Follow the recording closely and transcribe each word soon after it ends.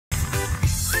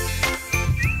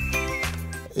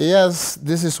Yes,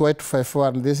 this is Y254,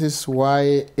 and this is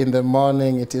why in the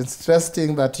morning it is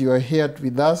interesting that you are here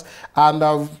with us.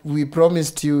 And we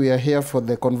promised you we are here for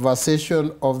the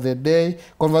conversation of the day.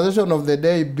 Conversation of the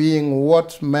day being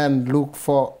what men look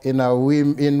for in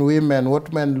women,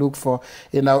 what men look for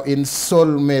in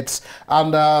soulmates.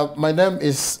 And my name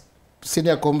is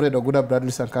Senior Comrade Oguda Bradley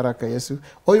Sankara Kayesu.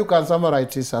 Or you can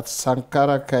summarize it at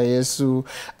Sankara Kayesu.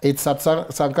 It's at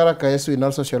Sankara Kayesu in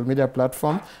all social media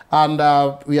platforms. And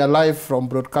we are live from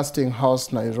Broadcasting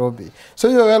House, Nairobi. So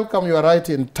you're welcome. You are right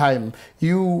in time.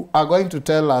 You are going to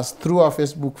tell us through our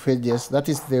Facebook pages. That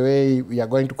is the way we are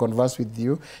going to converse with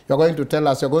you. You're going to tell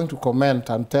us, you're going to comment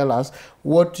and tell us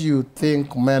what you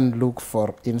think men look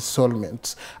for in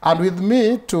soulmates. And with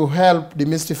me to help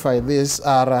demystify this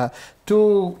are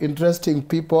two interesting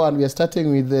people, and we are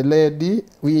starting with the lady.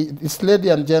 It's lady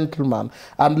and gentleman,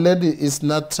 and lady is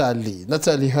Natalie.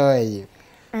 Natalie, how are you?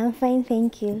 I'm fine,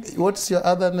 thank you. What's your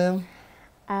other name?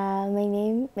 My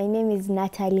name is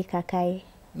Natalie Kakai.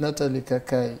 Natalie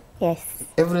Kakai. Yes.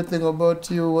 Everything about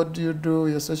you, what do you do,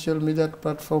 your social media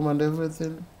platform and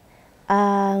everything?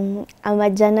 I'm a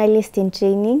journalist in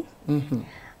training. Mm-hmm.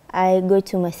 I go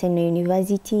to Maseno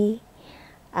University.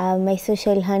 My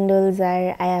social handles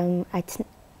are I am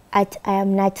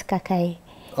Nat Kakai.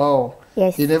 Oh.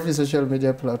 Yes. In every social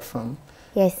media platform.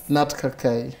 Yes. Nat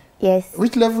Kakai. Yes.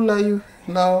 Which level are you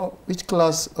now? Which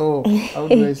class? Oh, how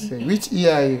do I say? Which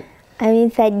year are you? I'm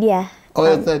in third year. Oh,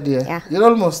 you're third year. Yeah. You're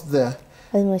almost there.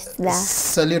 Almost there.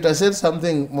 Salute. I said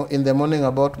something in the morning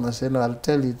about Maseno. I'll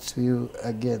tell it to you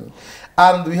again.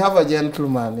 And we have a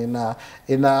gentleman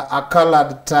in a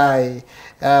colored tie.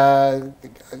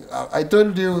 I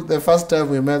told you the first time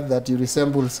we met that you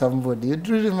resemble somebody.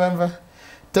 Do you remember?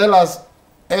 Tell us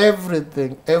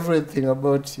everything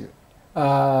about you.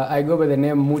 I go by the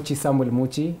name Muchi Samuel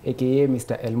Muchi, aka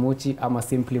Mr. El Muchi, ama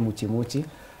simply Muchi Muchi.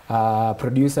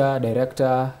 Producer,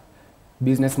 director,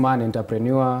 businessman,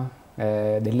 entrepreneur,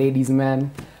 the ladies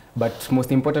man, but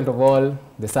most important of all,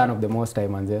 the son of the Most High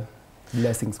Manze.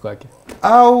 Blessings kwake.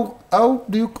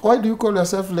 Why do you call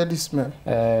yourself ladies man?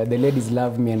 The ladies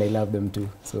love me and I love them too.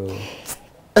 So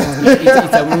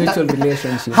it's a mutual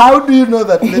relationship. How do you know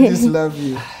that ladies love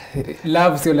you?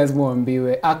 Love sio lazima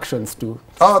uambiwe, actions too.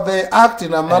 Oh, they act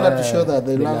in a manner to show that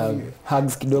they love you.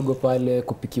 Hugs kidogo pale,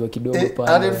 kupikiwa kidogo pale.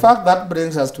 And in fact, that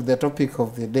brings us to the topic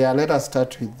of the day. Let us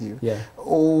start with you. Yeah.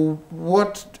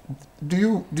 What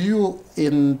do you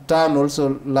in turn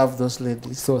also love those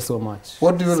ladies? So much.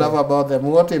 What do you love about them?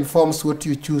 What informs what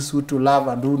you choose who to love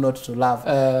and who not to love?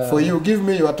 For you, give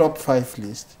me your top 5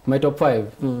 list. My top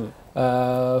 5?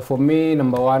 For me,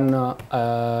 number 1,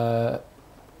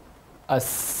 a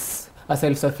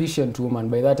self-sufficient woman.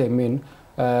 By that I mean,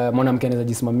 mwanamke anaweza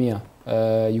jisimamia.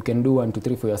 You can do 1, 2,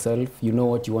 3 for yourself. You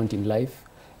know what you want in life.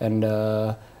 And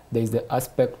there is the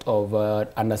aspect of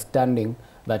understanding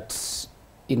that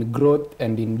in growth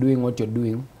and in doing what you're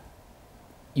doing,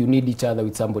 you need each other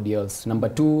with somebody else. Number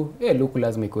 2, luku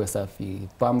lazima ikuwe safi.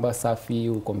 Pamba safi,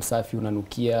 uko msafi,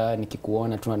 unanukia,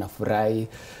 nikikuona tu nafurahi.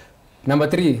 Number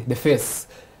 3, the face.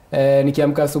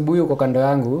 Nikiamka asubuhi uko kando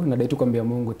yangu, nadai tu kuambia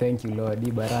Mungu, thank you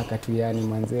Lord, baraka tu yani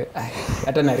manze.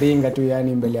 Hata naringa tu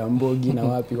yani mbele ya mbogi na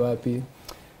wapi.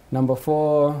 Number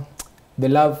 4, the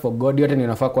love for God. Yote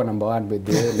ninafaa kuwa number 1 by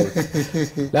the way.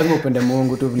 Like, lazima upende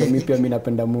Mungu tu vile mimi pia mimi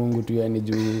napenda Mungu tu yani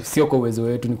juu sio kwa uwezo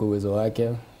wetu, ni kwa uwezo wake.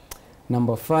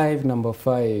 Number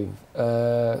 5,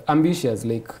 ambitious.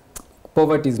 Like,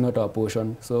 poverty is not our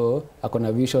portion. So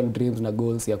akona vision, dreams na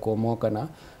goals ya kuomoka na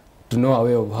to know a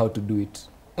way of how to do it.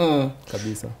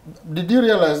 Kabisa. Did you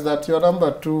realize that your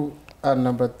number 2 and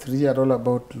number 3 are all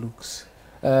about looks?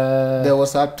 There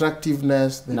was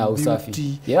attractiveness, the beauty,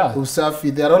 usafi. Yeah.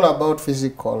 Usafi. They are all about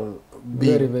physical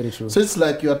being. Very, very true. So it's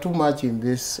like you are too much in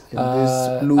this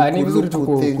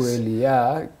look things.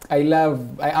 Yeah. I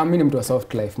mean mtu wa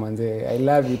soft life manze. I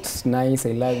love it nice,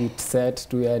 I love it set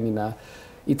tu yani na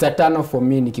it's a turn off for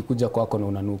me nikikuja kwako na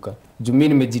unanuka. Juu mimi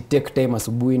nimejitake time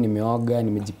asubuhi, nimeoga,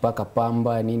 nimejipaka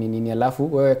pamba nini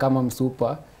alafu wewe kama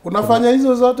msupa unafanya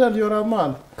hizo zote ndio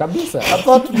raman kabisa. I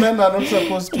thought men are not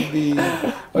supposed to be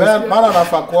men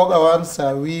anafaa kuoga once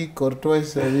a week or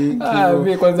twice a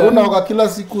week. Unaoga kila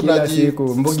siku na siku.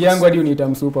 Mbogi yangu hadi uniita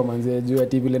msupa manze juu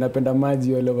ati vile napenda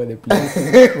maji all over the place.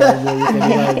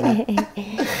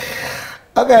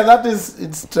 Okay, that is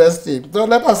interesting. So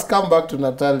let us come back to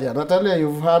Natalia. Natalia,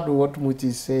 you've heard what Muchi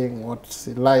is saying, what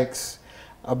she likes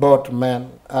about men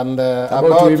and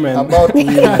about women. About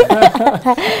women.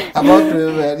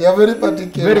 You're very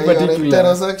particular. You're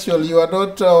heterosexual. You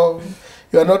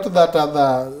are not that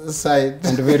other side.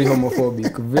 And very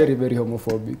homophobic. Very, very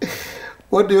homophobic.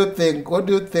 What do you think? What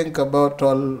do you think about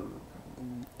all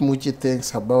Muchi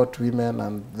thinks about women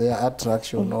and their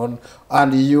attraction on,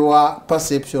 and your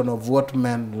perception of what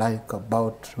men like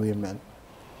about women.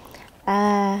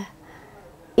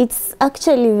 It's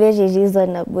actually very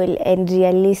reasonable and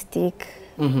realistic.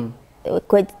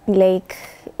 Quite like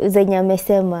zenye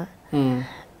amesema.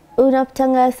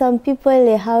 Unapatanga some people,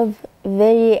 they have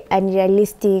very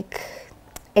unrealistic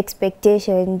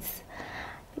expectations.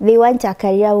 They want a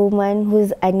career woman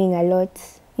who's earning a lot.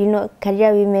 You know,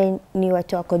 career women ni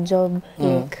watu wako job.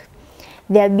 Like,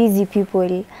 they are busy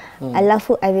people.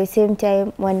 Alafu at the same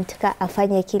time, wanataka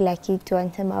afanye kila kitu.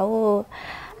 Wanasema, oh,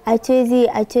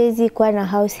 atuwezi kuwa na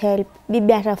house help.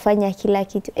 Bibi atafanya kila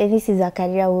kitu. And this is a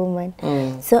career woman.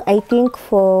 So I think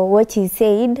for what he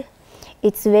said,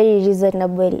 it's very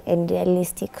reasonable and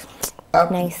realistic.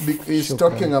 Nice. He's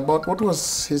talking about, what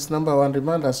was his number one?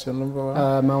 Remind us your number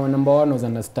one. My number one was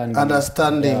understanding.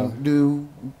 Understanding. Yeah. Do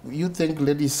you think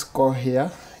ladies score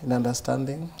here in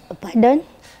understanding? Pardon?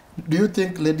 Do you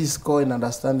think ladies score in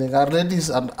understanding? Are ladies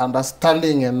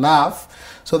understanding enough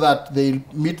so that they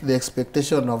meet the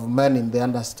expectation of men in the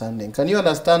understanding? Can you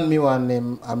understand me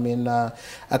when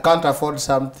I can't afford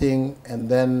something and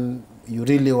then you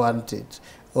really want it?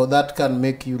 Or that can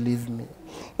make you leave me?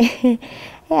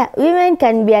 Yeah, women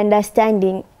can be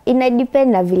understanding.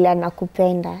 Inadepend na vile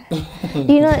anakupenda.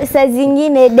 You know, saa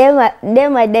zingine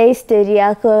dema dai story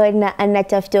yako na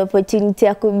anatafuta opportunity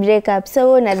ya ku break up.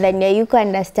 So unadhania yuko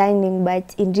understanding, but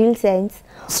in real sense,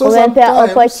 so umepea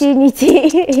opportunity.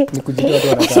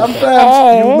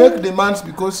 Sometimes you make demands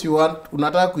because you want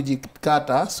unataka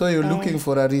kujikata, so you're looking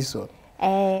for a reason.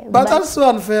 But that's so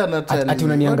unfair,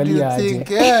 Natalie. What do you think?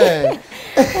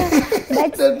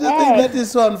 That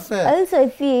is so unfair. I also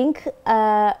think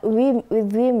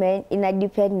with women,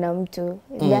 depend na mtu.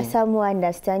 There are some who are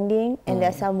understanding and there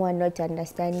are some who are not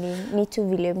understanding. Ni tu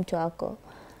vile mtu wako.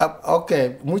 Okay,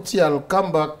 Muchi, I'll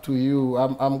come back to you.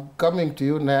 I'm coming to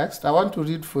you next. I want to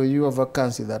read for you a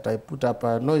vacancy that I put up.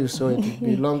 I know you saw it. It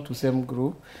belonged to the same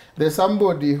group. There's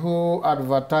somebody who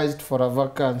advertised for a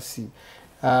vacancy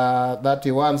that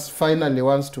he finally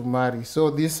wants to marry. So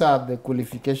these are the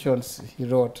qualifications he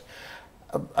wrote.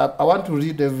 I want to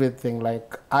read everything.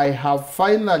 Like, I have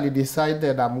finally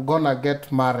decided I'm gonna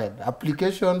get married.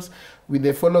 Applications with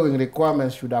the following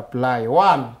requirements should apply.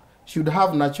 1, should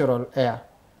have natural hair.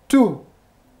 2,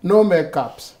 no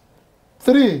makeups.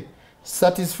 3,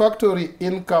 satisfactory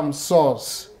income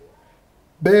source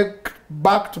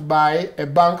backed by a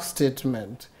bank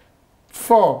statement.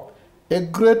 4, a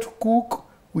great cook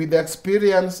with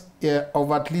experience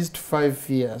of at least 5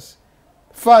 years.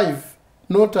 5,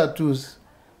 no tattoos.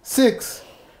 6,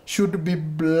 should be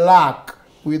black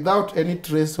without any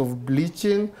trace of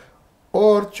bleaching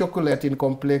or chocolate in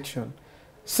complexion.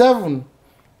 7,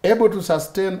 able to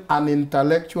sustain an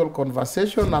intellectual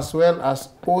conversation as well as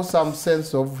awesome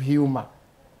sense of humor.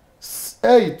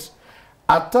 8,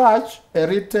 attach a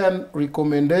written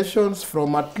recommendations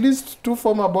from at least 2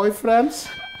 former boyfriends.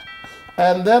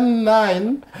 And then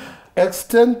 9,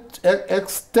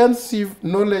 extensive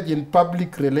knowledge in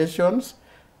public relations.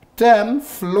 10,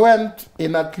 fluent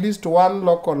in at least 1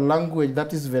 local language,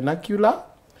 that is vernacular.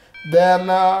 Then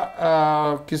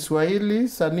Kiswahili,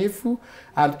 Sanifu,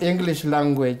 and English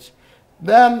language.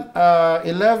 Then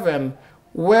 11,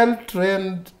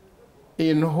 well-trained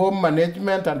in home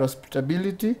management and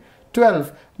hospitality.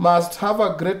 12, must have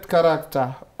a great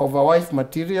character of a wife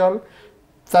material.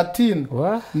 13,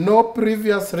 what? No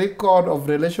previous record of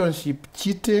relationship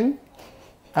cheating.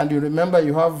 And you remember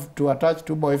you have to attach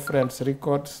 2 boyfriends'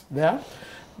 records there.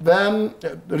 Then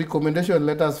recommendation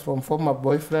letters from former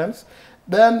boyfriends.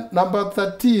 Then number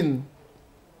 13,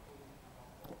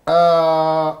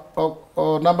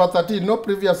 number 13, no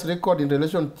previous record in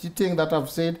relation cheating that I've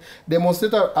said.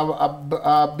 Demonstrate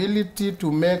ability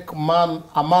to make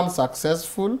a man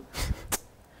successful.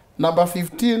 Number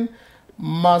 15,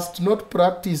 must not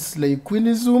practice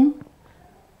laiquinism.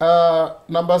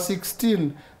 Number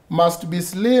 16, must be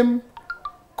slim,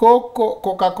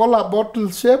 Coca-Cola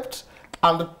bottle shaped,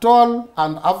 and tall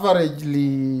and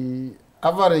averagely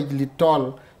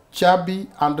tall, chubby,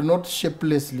 and not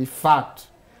shapelessly fat.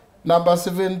 Number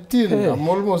 17, hey. I'm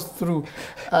almost through.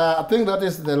 I think that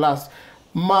is the last.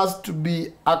 Must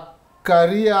be a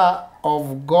carrier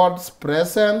of God's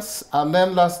presence. And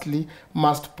then lastly,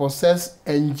 must possess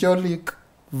angelic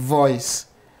voice.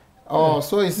 Oh,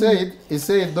 so he said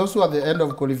those were the end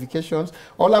of qualifications.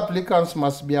 All applicants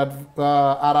must be are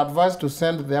advised to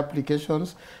send the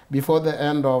applications before the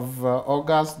end of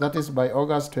August, that is by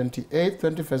August 28,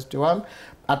 2021.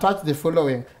 Attach the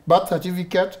following: birth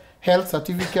certificate, health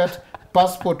certificate,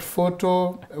 passport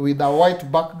photo with a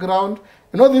white background.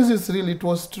 You know, this is real, it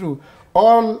was true.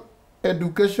 all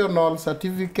educational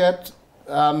certificate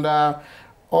and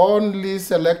only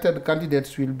selected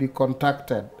candidates will be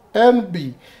contacted. And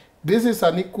B, this is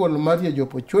an equal marriage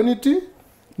opportunity,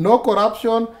 no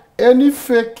corruption, any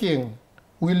faking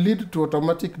will lead to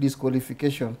automatic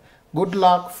disqualification. Good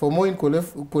luck. For more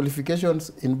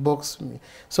qualifications, inbox me.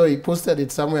 So he posted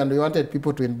it somewhere and we wanted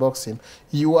people to inbox him.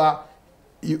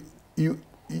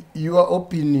 Your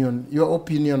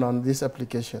opinion on this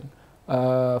application.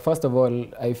 First of all,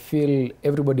 I feel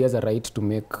everybody has a right to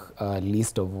make a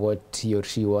list of what he or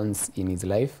she wants in his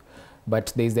life,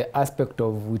 but there is the aspect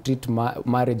of we treat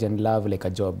marriage and love like a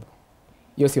job.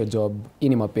 Hiyo sio job, hii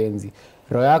ni mapenzi.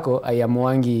 Roho yako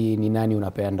haiamuangi ni nani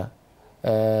unapenda.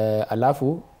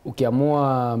 Alafu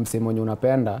ukiamua msemo mwenye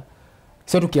unapenda,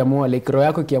 sio tukiamua like roho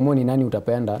yako ikiamua ni nani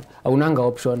utapenda, haunanga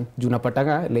option. Juu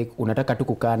unapataka like unataka tu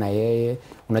kukaa na yeye,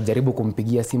 unajaribu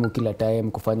kumpigia simu kila time,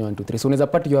 kufanya 1 2 3. So unaweza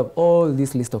pata you have all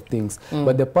this list of things,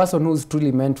 but the person who's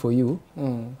truly meant for you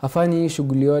hafanyi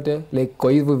shughuli yote like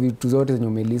kwa hivyo vitu zote zenye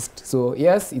umelist. So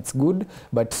yes, it's good,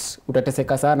 but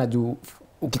utateseka sana juu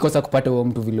ukikosa kupata huo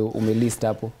mtu vile umelist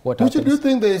hapo. What happens? Which do you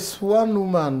think there is one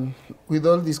woman with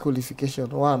all these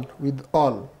qualifications, one with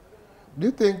all? Do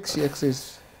you think she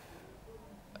exists?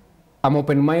 I'm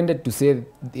open-minded to say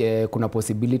kuna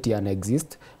possibility and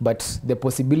exist, but the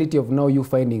possibility of now you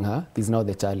finding her is now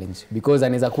the challenge, because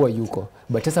anaweza kuwa yuko,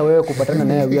 but sasa wewe kupatana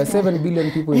naye, we are 7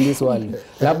 billion people in this world.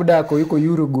 Labda kwa yuko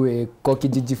Uruguay, kwa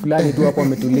kijiji fulani tu hapo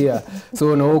ametulia,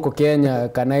 so na huko Kenya,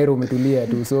 Kanairo umetulia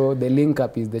tu, so the link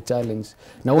up is the challenge.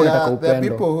 Na wewe unataka upendo. There are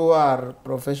people who are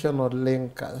professional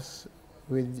linkers.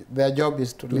 Their job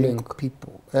is to link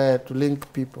people. To link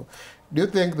people. Do you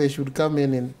think they should come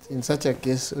in such a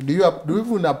case? Do you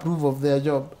even approve of their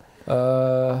job?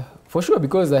 For sure,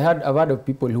 because I've heard of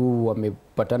people who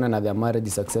wamepatana na their marriage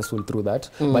is successful through that,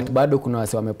 but bado kuna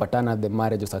wase wamepatana the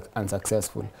marriage was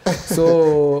unsuccessful.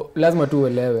 So lazima tu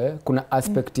uelewe kuna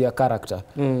aspect ya character.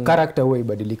 Character huwa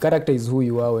ibadili. Character is who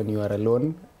you are when you are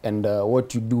alone and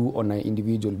what you do on an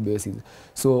individual basis.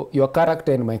 So your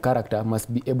character and my character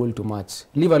must be able to match.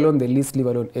 Leave alone the list, leave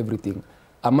alone everything.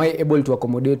 Am I able to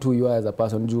accommodate who you are as a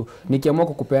person? Juu nikiamua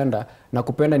kukupenda na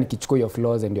kupenda nikichukua your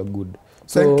flaws and your good.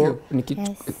 So thank you.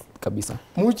 Yes. Kabisa.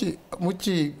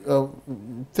 Muchi,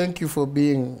 thank you for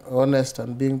being honest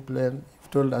and being plain.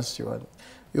 You've told us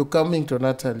you're coming to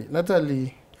Natalie.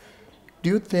 Natalie, do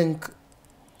you think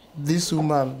this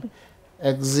woman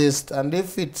exists? And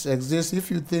if it exists,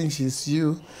 if you think she's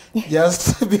you,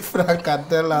 just be frank and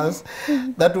tell us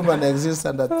that woman exists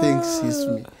and I think she's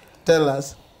me. Tell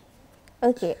us.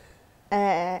 Okay,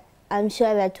 I'm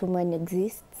sure that woman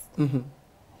exists.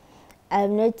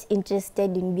 I'm not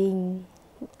interested in being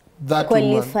that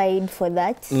qualified woman for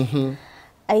that.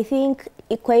 I think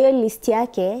kwa hiyo list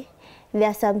yake, there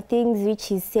are some things which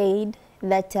he said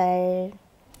that are,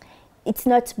 it's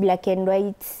not black and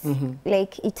white,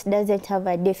 like it doesn't have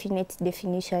a definite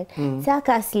definition.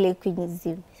 Saka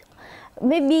slackwinism.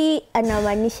 Maybe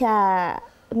anamaanisha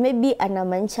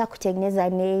kutengeneza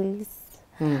nails.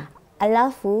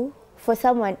 Alafu, for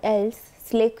someone else,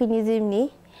 slackwinism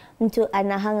ni mtu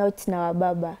ana hang out na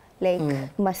wababa, like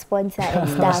ma-sponsor and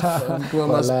stuff.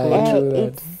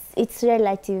 It's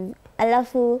relative.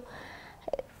 Alafu,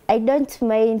 I don't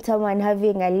mind someone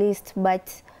having a list,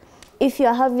 but if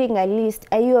you're having a list,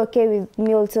 are you okay with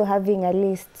me also having a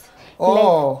list?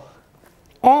 Oh.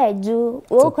 Like,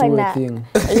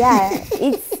 yeah,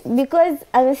 it's because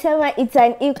amesema it's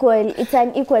an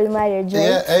equal marriage,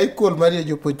 right? Yeah, equal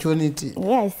marriage opportunity.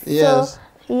 Yes. So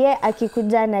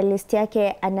akikuja na list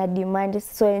yake ana demand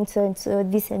so and so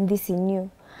this and this in you.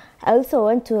 I also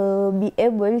want to be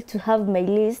able to have my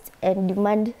list and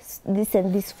demand this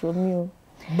and this from you.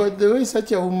 But the way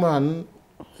such a woman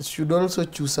should also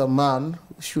choose a man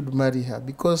who should marry her,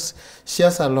 because she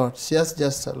has a lot. She has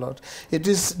just a lot. It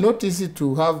is not easy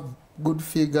to have good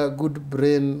figure, good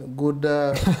brain, good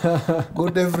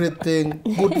good everything,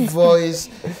 good voice,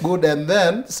 good, and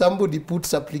then somebody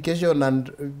puts application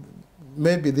and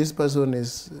maybe this person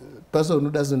is person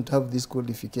who doesn't have these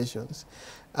qualifications,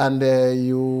 and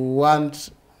you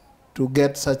want to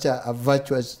get such a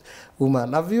virtuous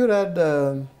woman. Have you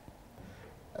read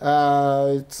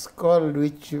it's called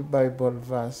which Bible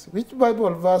verse? Which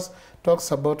Bible verse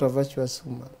talks about a virtuous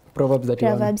woman? Proverbs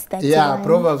 31. Proverbs 31. Yeah,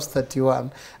 Proverbs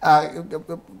 31.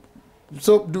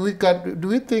 So do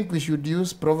we think we should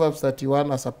use Proverbs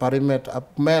 31 as a parameter?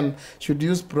 Men should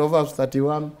use Proverbs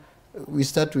 31. We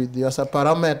start with you as a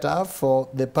parameter for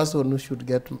the person who should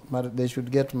get married. They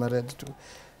should get married to.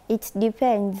 It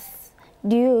depends.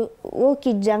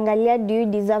 ukijangalia, do you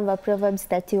deserve a Proverbs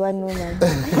 31 woman?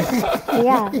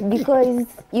 Yeah, because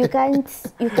you can't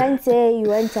say you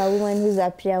want a woman who's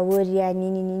a prayer warrior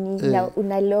nini na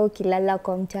unaleo kilala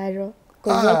kwa mtaro,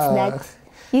 because what's that?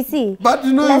 You see, but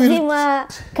you know, lazima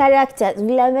characters,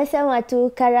 vile amesema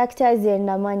tu characters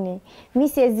ziandamane. Mi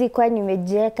siwezi kwa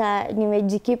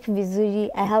nimejikeep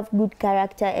vizuri, I have good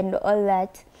character and all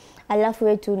that, alafu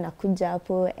wetu unakuja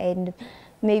hapo and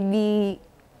maybe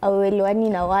auelewani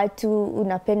na watu,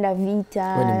 unapenda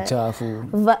vita, wewe ni mchafu,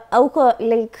 auko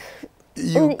like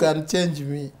you can change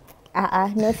me.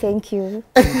 No thank you.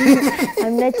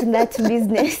 I'm not in that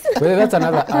business. Well, that's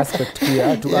another aspect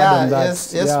here to add on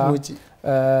that. Yes, Muchi.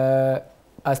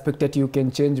 Aspect that you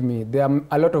can change me. There are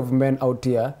a lot of men out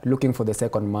here looking for the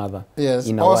second mother. Yes.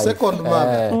 In a wife. Second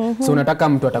mother. So unataka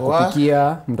mtu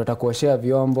atakupikia, mtu atakuoshea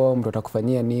vyombo, mtu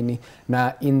atakufanyia nini.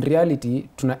 Na in reality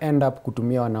tuna end up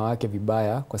kutumia wanawake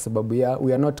vibaya kwa sababu ya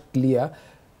we are not clear.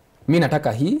 Mi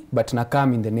nataka hii but na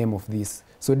come in the name of this.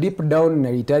 So deep down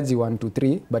nahitaji 1 2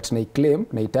 3 but na claim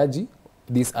nahitaji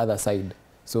this other side.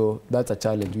 So that's a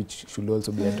challenge which should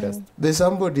also be addressed. There's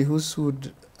somebody who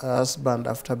sued a husband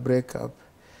after breakup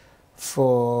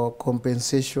for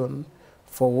compensation,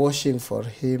 for washing for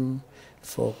him,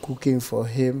 for cooking for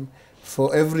him,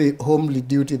 for every homely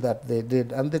duty that they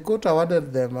did. And the court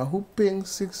awarded them a whopping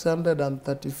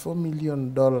 $634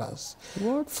 million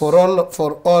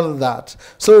for all that.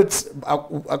 So it's,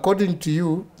 according to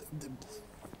you,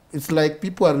 it's like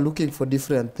people are looking for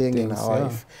different things in a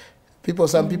wife.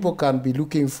 Some people can be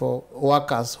looking for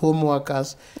workers, home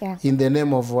workers, in the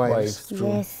name of wives. True.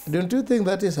 Yes. Don't you think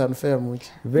that is unfair, Much?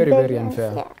 Very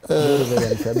unfair. Very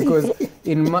unfair. Because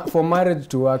for marriage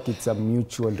to work, it's a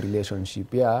mutual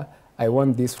relationship. Yeah, I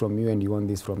want this from you and you want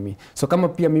this from me. So kama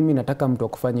pia mimi nataka mtu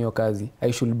akufanya hiyo kazi,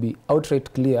 I should be outright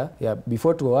clear,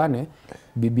 before tuoane,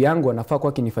 bibi yangu anafaa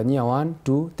kwa kinifanyia 1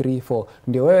 2 3 4.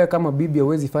 Ndio wewe kama bibi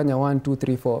hauwezi fanya 1 2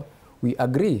 3 4, we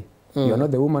agree. You're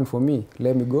not the woman for me,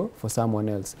 let me go for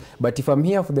someone else. But if I'm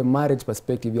here for the marriage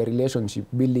perspective, your relationship,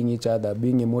 building each other,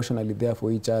 being emotionally there for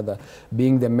each other,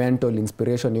 being the mental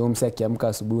inspiration, ya mse akiamka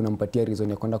asubuhi unampatia reason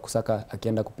ya kwenda kusaka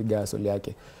akienda kupiga asoli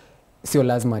yake. Sio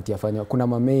lazima ati afanye. Kuna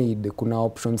maid, kuna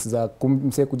options za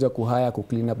mse kuja kuhaya ku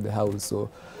clean up the house. So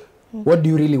what do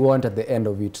you really want at the end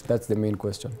of it? That's the main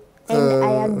question. And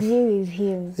I agree with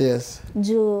him. Yes.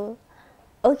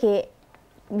 Okay,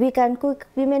 we can cook,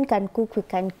 women can cook, we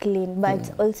can clean,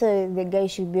 but also the guy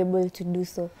should be able to do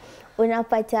so.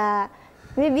 Unapata,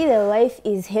 maybe the wife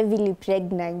is heavily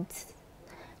pregnant,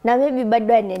 na maybe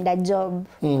bado anaenda job.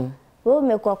 Wewe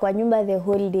umekuwa kwa nyumba the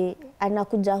whole day,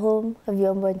 anakuja home,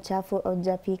 vyombo nchafu au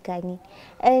japikani.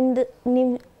 And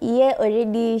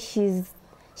already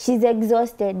she's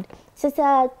exhausted.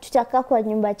 Sasa tutaka kwa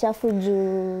nyumba chafu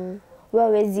juu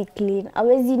wawezi clean,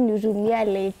 hawezi nirumia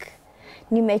like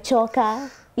nimechoka.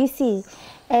 You see,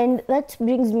 and that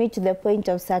brings me to the point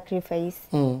of sacrifice.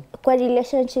 Kwa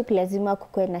relationship lazima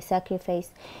kukuwe na sacrifice.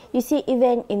 You see,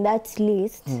 even in that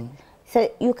list, so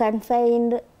you can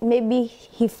find, maybe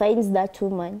he finds that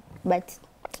woman, but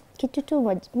kitu tu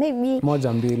moja,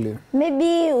 moja mbili.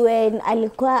 Maybe when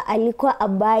alikuwa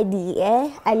abadi,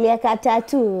 aliakata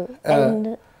tu,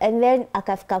 and then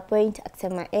akafika point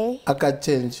akasema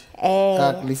akachange.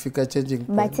 Alifika changing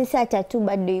point. But sasa atatu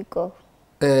bado iko.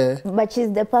 But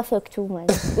she's the perfect woman.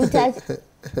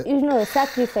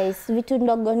 Sacrifice vitu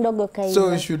ndogo kind.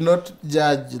 So you should not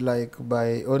judge like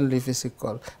by only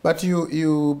physical. But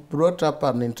you brought up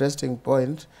an interesting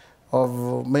point of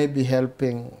maybe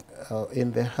helping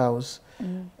in the house.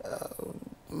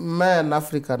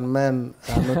 African men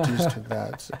are not used to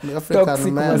that. African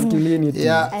toxic men, masculinity.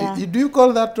 Do you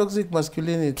call that toxic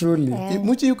masculinity? Truly.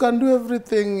 Muchi, you can do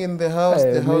everything in the house.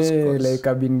 The house calls. Like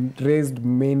I've been raised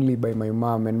mainly by my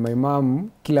mom, and my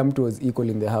mom, kila mtu was equal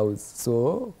in the house.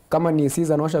 So kama ni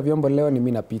sisi anaosha vyombo leo, ni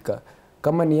mimi napika.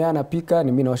 Kama ni yeye anapika,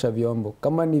 ni mimi naosha vyombo.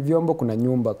 Kama ni vyombo, kuna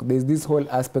nyumba. There's this whole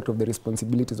aspect of the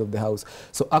responsibilities of the house.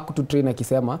 So aku train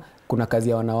akisema kuna kazi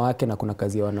ya wanawake na kuna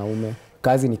kazi ya wanaume.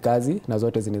 Kazi ni kazi na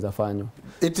zote zinawezafanywa.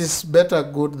 It is better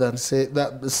good than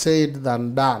said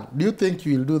than done. Do you think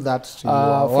you will do that to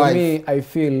your wife? For me, I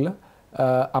feel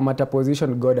I'm at a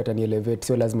position God atanielevate,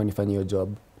 sio lazima nifanye hiyo job.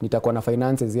 Nitakuwa na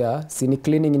finances si ni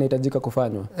cleaning inahitajika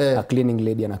kufanywa. A cleaning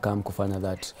lady anakam kufanya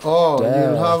that.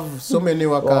 You'll have so many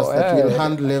workers that will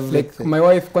handle everything. Like my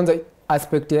wife, kwanza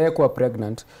aspect ya kuwa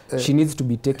pregnant, she needs to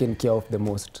be taken care of the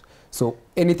most. So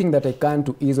anything that I can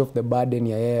to ease off the burden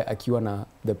ya yeye akiwa na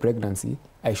the pregnancy,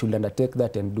 I should undertake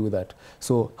that and do that.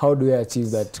 So how do I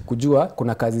achieve that? Kujua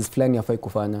kuna kazi fulani yafai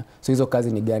kufanya. So hizo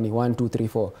kazi ni gani? 1 2 3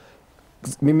 4.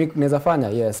 mimi naweza fanya,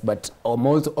 yes, but I'm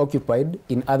also occupied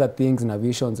in other things na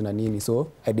visions na nini, so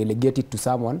I delegate it to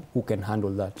someone who can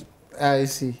handle that. I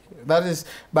see. That is,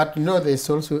 but you know, there's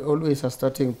also always a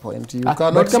starting point. You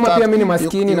cannot but kama pia mimi ni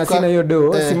maskini na sina hiyo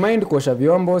do, si mind kuosha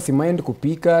vyombo, si mind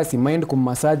kupika, si mind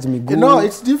kummassage miguu. No,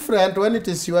 it's different when it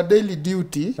is your daily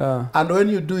duty and when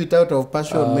you do it out of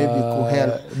passion, maybe to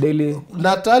help. Daily.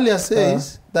 Natalia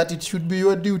says that it should be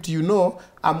your duty. You know,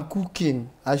 I'm cooking.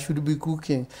 I should be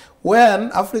cooking.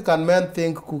 When African men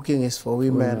think cooking is for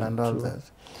women and all that.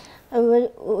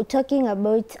 Well, talking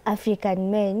about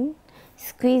African men,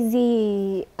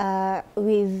 squeezy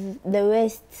with the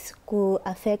West could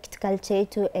affect culture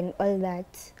too and all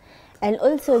that, and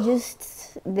also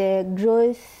just the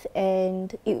growth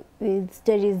and with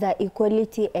stories that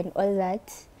equality and all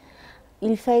that.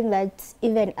 You'll find that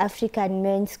even African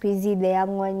men, squeezy, the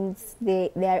young ones, they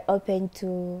are open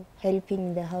to helping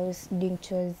in the house, doing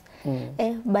chores.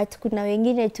 But kuna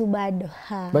wengine tu bado.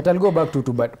 But I'll go back to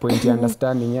point ya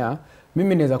understanding, yeah.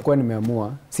 Mimi naweza kuwa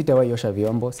nimeamua sitawahi osha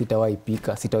vyombo, sitawahi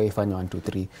pika, sitawahi fanya 1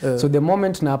 2 3. So the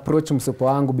moment na approach msupo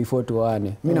wangu before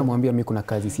tuane, mimi namwambia mimi kuna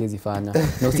kazi siwezi fanya.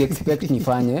 Na usi expect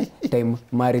nifanye time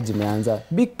marriage imeanza.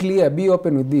 Be clear, be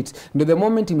open with it. Ndio the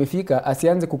moment imefika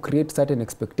asianze ku create certain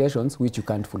expectations which you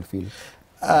can't fulfill.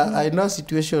 I know a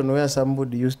situation where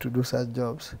somebody used to do such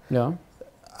jobs. Yeah.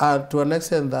 To an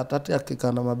extent that hata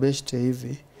akikana mabeshte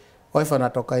hivi, wife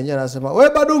anatoka nje anasema wewe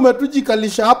bado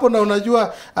umetujikalisha hapo na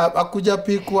unajua akuja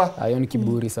pikwa. Hayo ni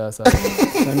kiburi sasa.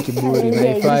 Hayo ni kiburi.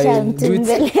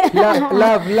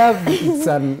 Love it's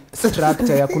an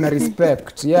structure ya kuna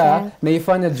respect. Yeah.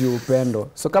 Naifanya juu upendo.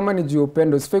 So kama ni juu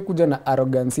upendo usifai kuja na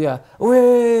arrogance ya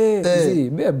zi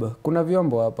babe kuna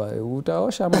vyombo hapa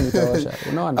utaosha ama nitaosha.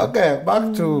 Unaona? Okay,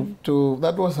 back to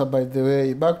that was by the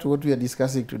way, back to what we are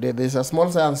discussing today. There's a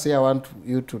small science here I want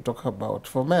you to talk about.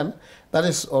 For men, that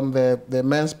is on the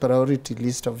men's priority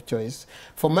list of choice.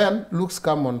 For men, looks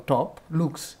come on top.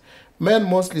 Looks. Men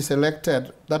mostly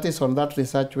selected, that is on that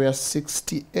research where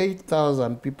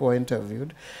 68,000 people were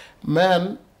interviewed.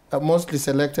 Men mostly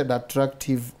selected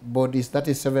attractive bodies, that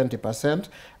is 70%,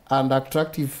 and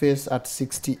attractive face at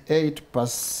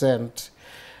 68%.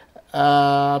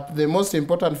 The most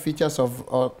important features of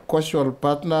casual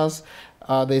partners,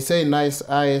 they say nice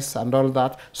eyes and all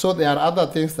that. So there are other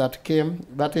things that came.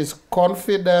 That is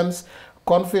confidence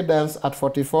at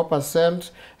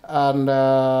 44%, and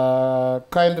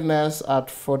kindness at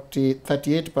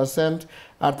 38%,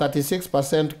 and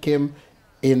 36% came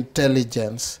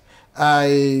intelligence.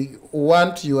 I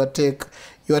want your take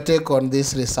on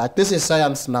this research. This is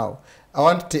science now. I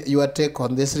want your take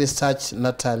on this research,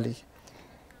 Natalie.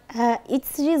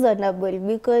 It's reasonable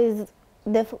because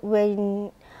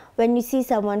when you see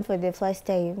someone for the first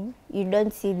time, you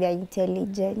don't see their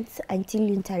intelligence until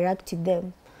you interact with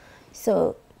them.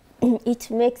 So it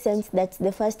makes sense that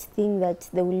the first thing that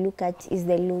they will look at is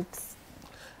the looks.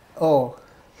 Oh.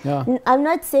 Yeah. I'm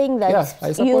not saying that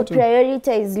you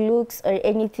prioritize looks or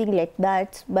anything like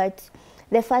that, but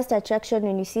the first attraction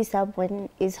when you see someone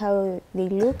is how they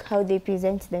look, how they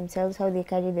present themselves, how they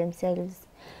carry themselves.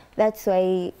 That's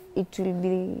why it will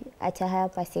be at a higher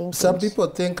percentage. Some people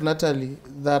think, Natalie,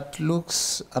 that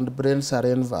looks and brains are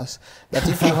inverse. That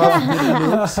if you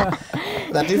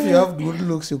have good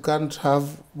looks, you can't have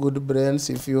good brains.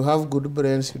 If you have good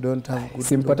brains, you don't have good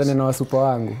Simpatane na wasupa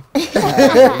wangu.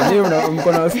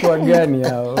 Mko na wasupa gani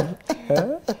hao?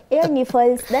 Yeah,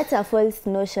 that's a false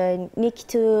notion.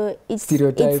 It's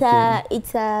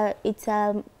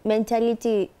a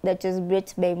mentality that was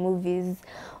brought by movies.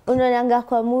 Unaonanga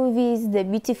kwa movies, the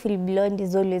beautiful blonde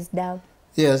is always down.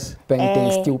 Yes.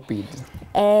 Painting stupid.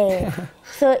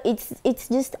 So it's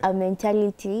just a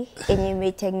mentality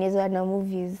imetengenezwa na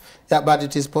movies. Yeah, but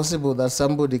it is possible that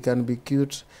somebody can be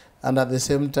cute and at the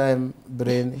same time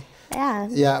brainy. Yeah.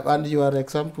 Yeah, and you are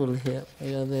example here.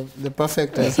 You are the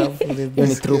perfect example in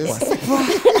this case.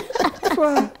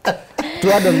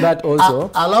 To add on that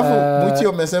also. Alafu Muchi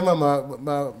umesema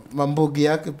mambogi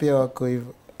yake pia wako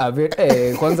hivyo.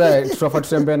 Kwanza tutafaa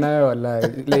tutembea nayo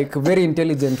like very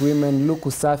intelligent women, look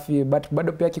usafi, but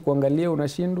bado pia kikuangalia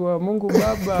unashindwa Mungu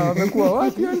baba wamekuwa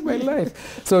wapi in my life.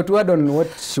 So to add on what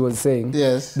she was saying,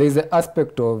 yes, there is an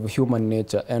aspect of human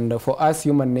nature, and for us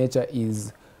human nature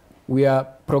is we are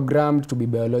programmed to be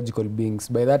biological beings.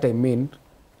 By that I mean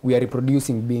we are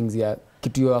reproducing beings. Yeah,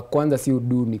 kitu ya kwanza si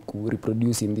udu ni ku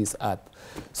reproduce in this earth.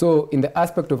 So in the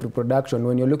aspect of reproduction,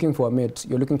 when you're looking for a mate,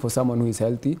 you're looking for someone who is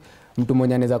healthy, mtu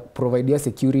mwenye anaweza provide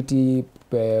security,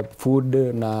 food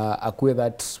na akue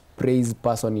that praise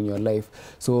person in your life.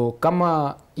 So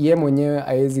kama ye mwenyewe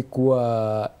haezi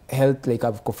kuwa health like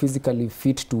ako physically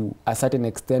fit to a certain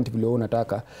extent vile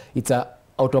unataka, it's a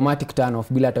automatic turn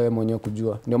off bila hata wewe mwenyewe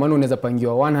kujua. Ndio maana unaweza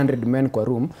pangiwa 100 men kwa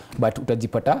room but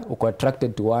utajipata uko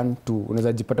attracted to 1 2.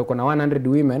 Unaweza jipata uko na 100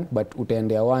 women but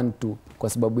utaendea 1 2 kwa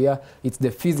sababu ya it's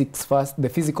the physics first, the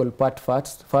physical part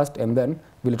first and then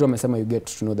vile tu amesema you get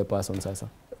to know the person sasa.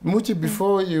 Muchi,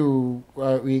 before you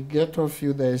we get off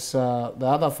you, there's the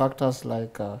other factors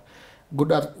like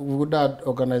good at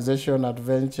organization,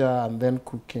 adventure, and then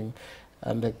cooking,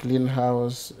 and a clean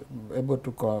house, able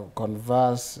to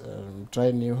converse,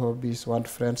 try new hobbies, want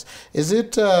friends. Is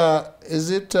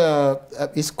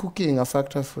cooking a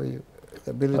factor for you?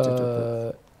 The ability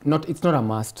to cook? It's not a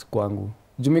must kwangu.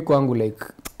 Jumi kwangu like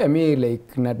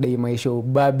nadai maisha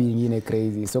ubabi ingine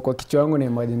crazy. So kwa kichwa yangu na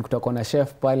imagine kutakuwa na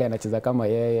chef pale anacheza kama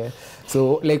yeye.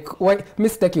 So like mimi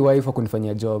sitaki wife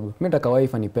kunifanyia job. Mimi nataka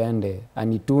wife anipende,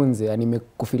 anitunze,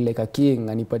 animekufeel like a king,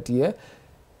 anipatie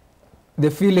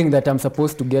the feeling that I'm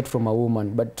supposed to get from a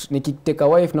woman. But nikiteka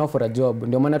wife now for a job,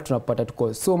 ndio maana tunapata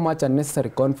tuko so much unnecessary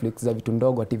conflicts za vitu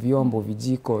ndogo, ati vyombo,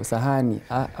 vijiko, sahani.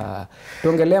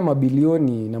 Tuongelea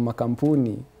mabilioni na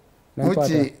makampuni.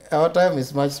 Muchi, our time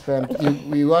is much spent.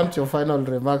 We want your final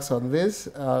remarks on this.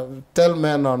 Tell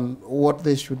men on what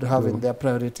they should have in their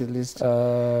priority list.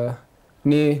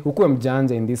 Ni ukuwe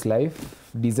mjanja in this life.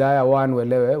 Desire one,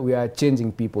 welewe, we are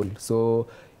changing people. So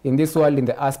in this world, in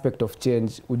the aspect of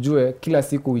change, ujue kila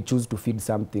siku we choose to feed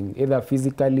something, either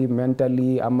physically,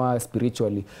 mentally, ama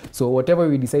spiritually. So whatever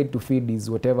we decide to feed is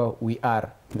whatever we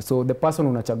are. So the person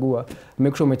unachagua,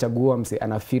 make sure umechagua mse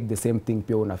ana feed the same thing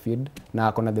pia una feed, na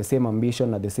akona the same ambition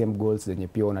na the same goals zenye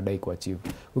pia unadai kuachieve.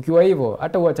 Ukiwa hivyo,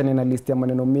 hata uachane na list ya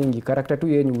maneno mingi, character tu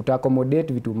yenyu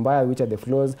uta-accommodate vitu mbaya which are the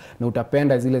flaws, na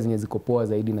utapenda zile zenye ziko poa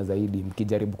zaidi na zaidi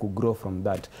mkijaribu ku grow from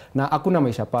that. Na hakuna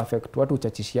maisha perfect, watu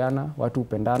uchachishiana, watu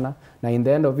upendana, na in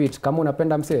the end of it, kama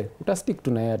unapenda mse, uta-stick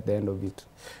to na yeye at the end of it.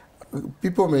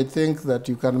 People may think that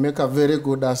you can make a very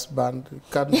good husband. You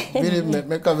can really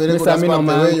make a very good husband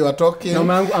the way you are talking. No,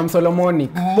 man, I'm Solomonic.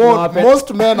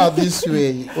 Most men are this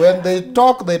way. When they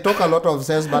talk a lot of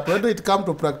sense, but when it comes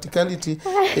to practicality,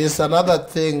 it's another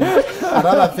thing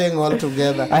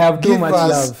altogether. I have too much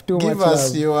love. Give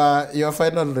us your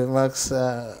final remarks,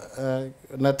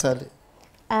 Natalie.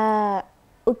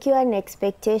 Ukiwa na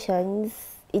expectations,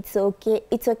 it's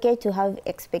okay to have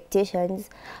expectations,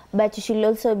 but you should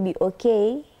also be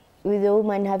okay with the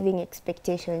woman having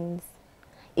expectations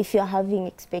if you're having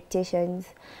expectations.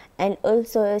 And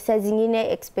also saa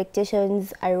zingine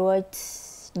expectations are what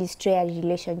destroy a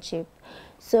relationship.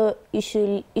 So you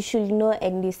should know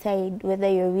and decide whether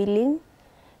you're willing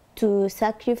to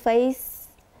sacrifice,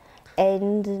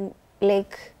 and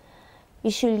like you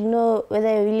should know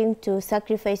whether you're willing to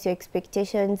sacrifice your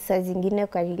expectations saa zingine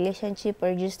kwa relationship,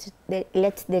 or just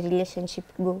let the relationship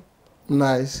go.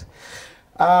 Nice.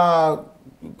 I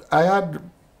had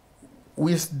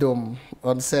wisdom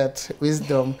on set.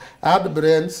 Wisdom. I had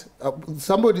brains.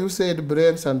 Somebody who said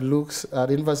brains and looks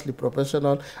are inversely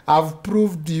proportional. I've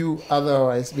proved you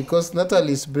otherwise, because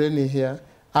Natalie is brainy here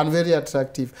and very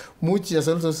attractive. Muchi has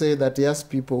also said that yes,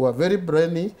 people who are very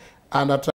brainy and attractive.